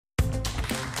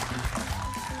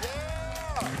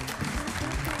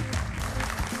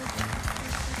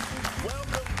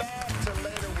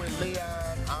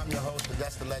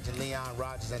legend Leon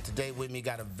Rogers, and today with me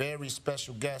got a very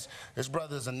special guest. This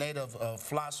brother is a native of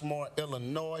Flossmoor,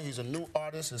 Illinois. He's a new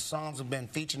artist. His songs have been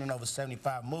featured in over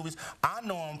 75 movies. I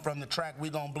know him from the track We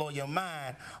Gonna Blow Your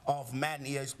Mind off Madden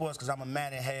EA Sports because I'm a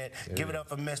Madden head. Yeah. Give it up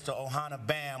for Mr. Ohana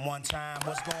Bam one time.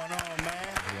 What's going on, man?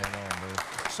 What's going on, man?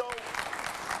 So,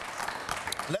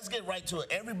 let's get right to it.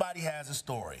 Everybody has a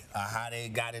story, how they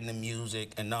got into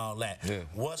music and all that. Yeah.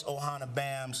 What's Ohana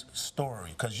Bam's story?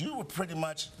 Because you were pretty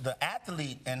much the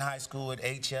athlete in high school at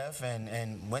HF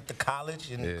and went to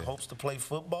college in hopes to play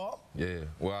football? Yeah,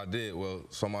 well, I did. Well,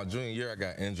 so my junior year, I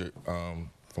got injured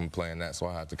from playing that, so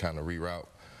I had to kind of reroute.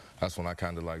 That's when I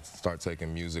kind of like start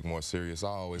taking music more serious. I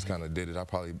always kind of did it. I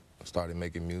probably started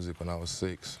making music when I was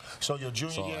 6. So your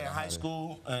junior year in high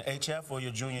school, HF, or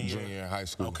your junior year? Junior year in high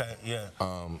school. Okay, yeah.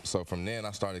 So from then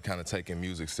I started kind of taking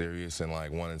music serious and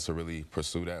like wanting to really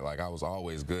pursue that. Like I was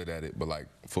always good at it, but like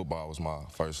football was my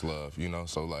first love, you know?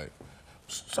 So like.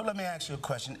 So let me ask you a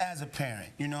question. As a parent,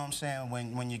 you know what I'm saying,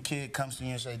 when your kid comes to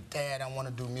you and say, Dad, I want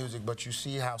to do music, but you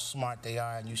see how smart they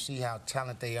are and you see how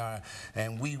talented they are,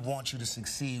 and we want you to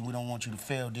succeed, we don't want you to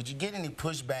fail. Did you get any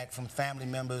pushback from family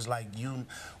members like you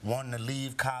wanting to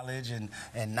leave college and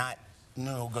not, you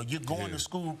know, you're going to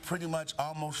school pretty much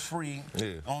almost free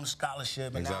on a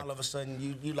scholarship, and now all of a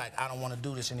sudden you like, I don't want to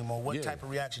do this anymore. What type of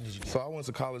reaction did you get? So I went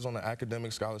to college on an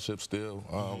academic scholarship still,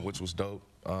 which was dope.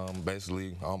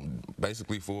 Basically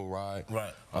full ride.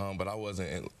 Right. But I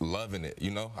wasn't loving it, you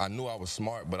know? I knew I was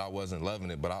smart, but I wasn't loving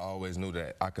it. But I always knew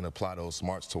that I can apply those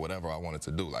smarts to whatever I wanted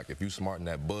to do. Like if you smart in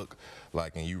that book,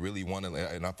 like, and you really want to,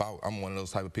 and if I'm one of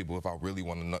those type of people, if I really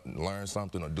want to learn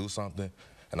something or do something,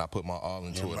 and I put my all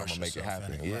into it, I'm gonna make it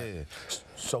happen. Right.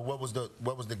 So what was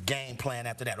the game plan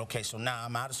after that? Okay, so now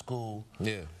I'm out of school.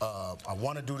 Yeah. I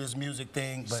want to do this music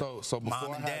thing, but so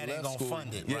mom and dad ain't gonna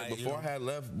fund it, right?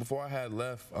 Before I had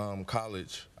left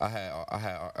college,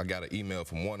 I got an email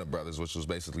from Warner Brothers, which was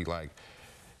basically like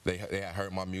they had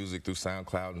heard my music through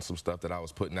SoundCloud and some stuff that I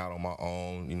was putting out on my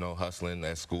own, you know, hustling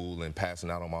at school and passing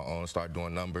out on my own, start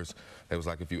doing numbers. It was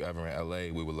like, if you ever in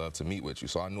LA, we would love to meet with you.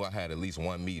 So I knew I had at least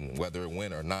one meeting, whether it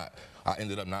went or not. I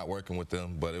ended up not working with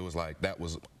them, but it was like, that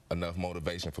was enough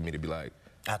motivation for me to be like,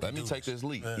 let me take this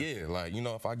leap. Yeah, like, you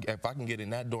know, if I can get in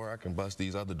that door, I can bust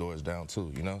these other doors down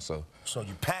too, you know, so. So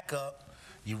you pack up.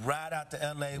 You ride out to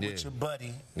L.A. with your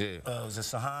buddy. Was it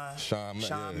Sahan?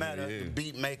 Sean Meta, the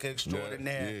beat maker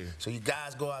extraordinaire. So you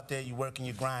guys go out there, you working,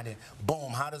 you grinding. Boom,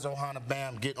 how does Ohana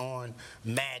Bam get on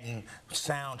Madden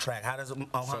soundtrack? How does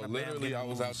Ohana Bam So literally, I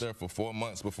was out there for 4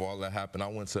 months before all that happened. I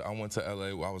went to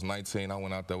L.A. I was 19. I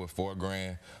went out there with $4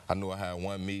 grand. I knew I had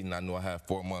one meeting. I knew I had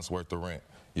 4 months worth of rent.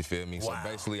 You feel me? Wow. So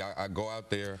basically, I go out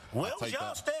there. Well, was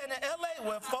y'all staying in L.A.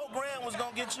 where $4 grand was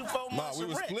gonna get you 4 months of rent? Nah,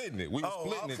 we were splitting it. We were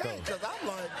splitting it though. Because I'm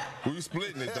like, we were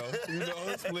splitting it though. You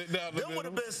know, split down the middle. There would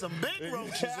have been some big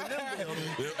roaches in them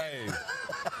buildings. Hey,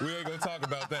 we ain't gonna talk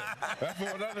about that. That's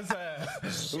for another time.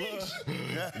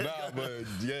 Nah, but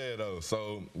yeah though.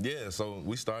 So yeah, so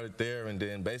we started there, and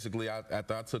then basically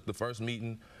after I took the first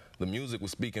meeting, the music was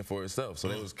speaking for itself. So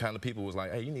there was kind of people was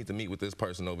like, hey, you need to meet with this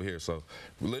person over here. So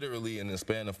literally in the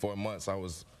span of 4 months,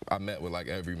 I met with like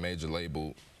every major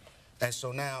label. And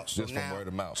so now, from word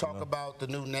of mouth, talk about the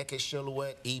new Naked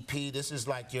Silhouette EP. This is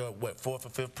like your, what, 4th or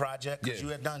 5th project? Because you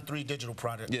had done 3 digital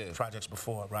projects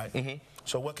before, right?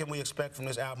 So what can we expect from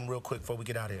this album real quick before we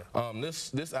get out of here?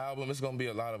 This album, it's going to be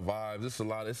a lot of vibes.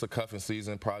 It's a cuffing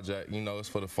season project. You know, it's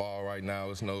for the fall right now.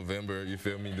 It's November, you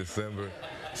feel me, December.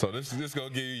 So this going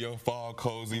to give you your fall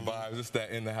cozy vibes. It's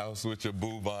that in the house with your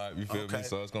boo vibe, you feel me?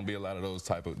 So it's going to be a lot of those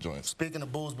type of joints. Speaking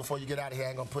of boos, before you get out of here, I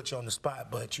ain't going to put you on the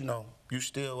spot, but you know, you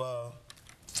still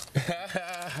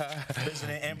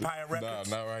visiting Empire Records?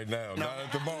 Nah, not right now. Not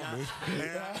at the moment.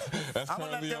 I'm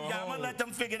gonna let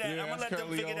them figure that. I'm gonna let them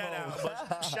figure that out.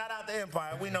 But shout out to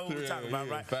Empire. We know what we're talking about,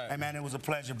 right? Hey man, it was a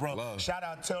pleasure, bro. Shout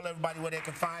out, tell everybody where they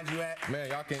can find you at. Man,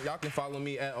 y'all can follow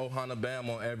me at Ohana Bam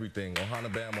on everything.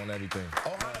 Ohana Bam on everything.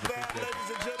 Ohana Bam,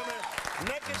 ladies and gentlemen.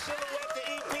 Naked Silhouette, the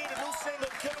EP, the new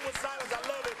single, Killing with Silence. I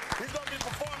love it. He's gonna be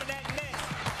performing that next.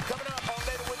 Coming up on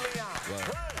Later with Leon.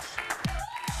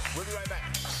 We'll be right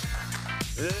back.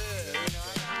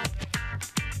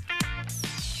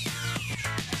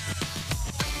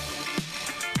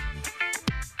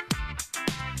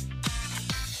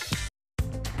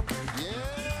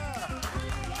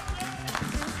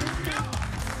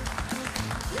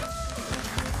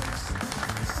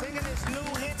 Singing this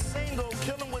new hit single,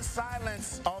 Killing with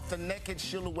Silence, off the Naked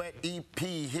Silhouette EP.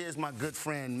 Here's my good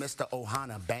friend, Mr.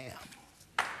 Ohana Bam.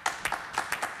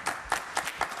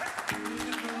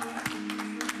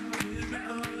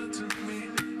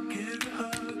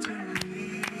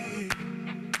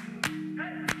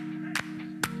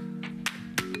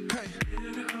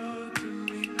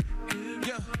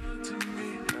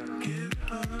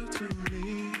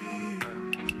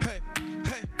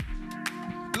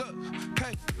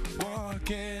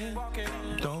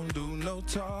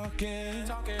 talking,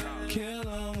 kill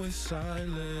 'em with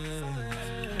silence.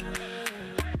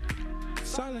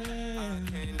 Silence,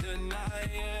 I can't deny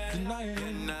it, you're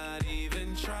not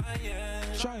even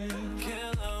trying,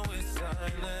 kill 'em with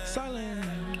silence. Silence.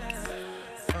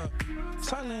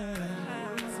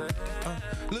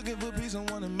 Looking for peace, I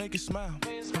wanna make you smile.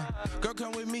 Girl,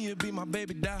 come with me, you'll be my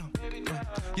baby doll.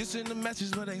 You send a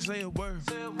message, but ain't say a word.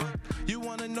 You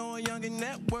wanna know a youngin'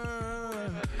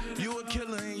 network. You a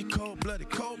killer and you cold-blooded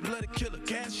killer.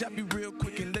 Cash out you real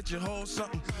quick and let you hold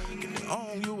something. Get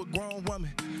on, you a grown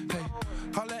woman. Hey,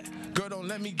 all that, girl, don't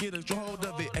let me get a hold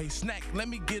of it. Hey, snack, let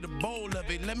me get a bowl of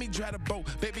it. Let me drive the boat,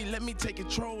 baby, let me take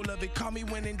control of it. Call me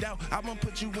when in doubt, I'm gonna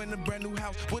put you in a brand new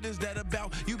house. What is that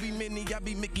about? You be Minnie, I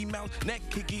be Mickey Mouse. Neck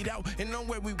kick it out, and don't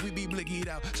worry, we be blickied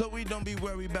out. So we don't be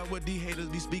worried about what these haters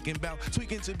be speaking about.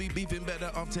 Tweaking to be beefing,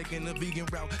 better off taking the vegan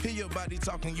route. Hear your body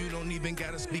talking, you don't even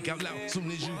gotta speak out loud.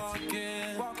 Soon as you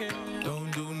walking,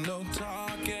 don't do no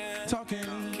talking,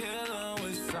 kill 'em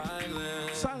with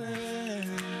silence.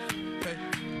 Hey,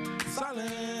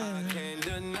 silence. I can't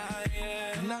deny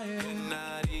it, not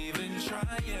even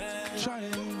trying,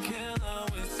 kill 'em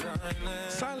with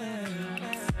silence.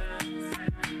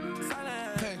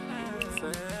 Hey,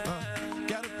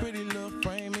 got a pretty little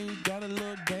frame and you got a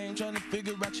little game, trying to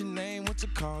figure out your name, what to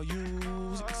call you.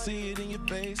 You can see it in your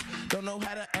face, don't know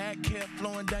how to act, hair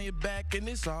flowing down your back, and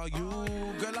it's all you.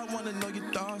 Girl, I wanna know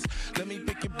your thoughts, let me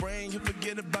pick your brain, you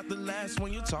forget about the last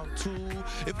one you talked to.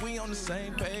 If we on the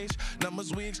same page,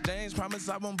 numbers we exchange, promise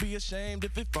I won't be ashamed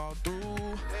if it fall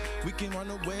through. We can run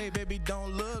away, baby,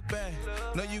 don't look back.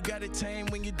 Know you got it tame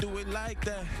when you do it like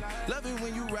that. Love it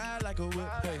when you ride like a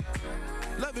whip, hey.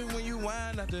 Love it when you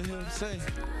whine at the hips, say.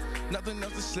 Nothing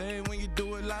else to say when you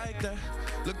do it like that.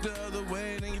 Look the other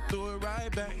way, then you throw it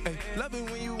right back. Hey, love it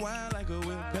when you whine like a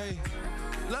whip, hey.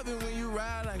 Love it when you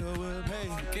ride like a whip,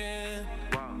 hey.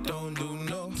 Don't do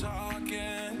no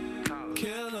talking,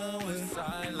 kill 'em with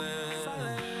silence.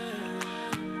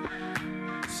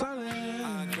 Silence.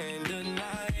 I can't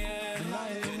deny it,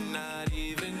 you're not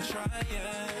even trying,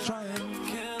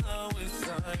 kill 'em with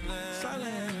silence.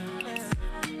 Silence.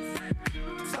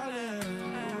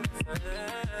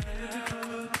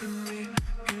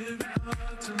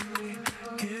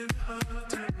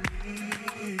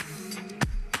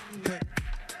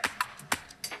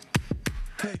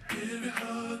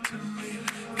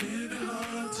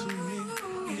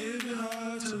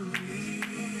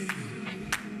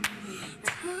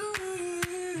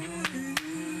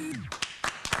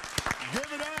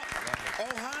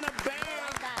 Ohana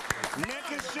Bam,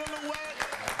 naked silhouette,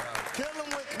 kill 'em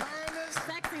with kindness.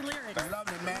 Sexy lyrics. I love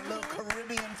it, man. Little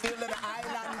Caribbean feel of the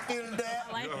island feel there.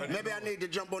 I like it. Maybe I need to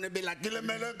jump on and be like, kill 'em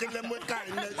with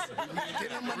kindness.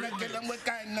 Kill 'em with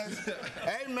kindness.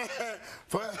 Hey, man,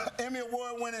 for Emmy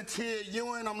Award winning Tia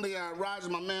Ewing, I'm the Roger,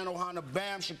 my man, Ohana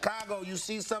Bam, Chicago. You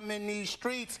see something in these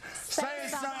streets, say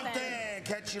something.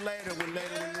 Catch you later with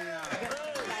Later in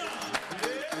Neon.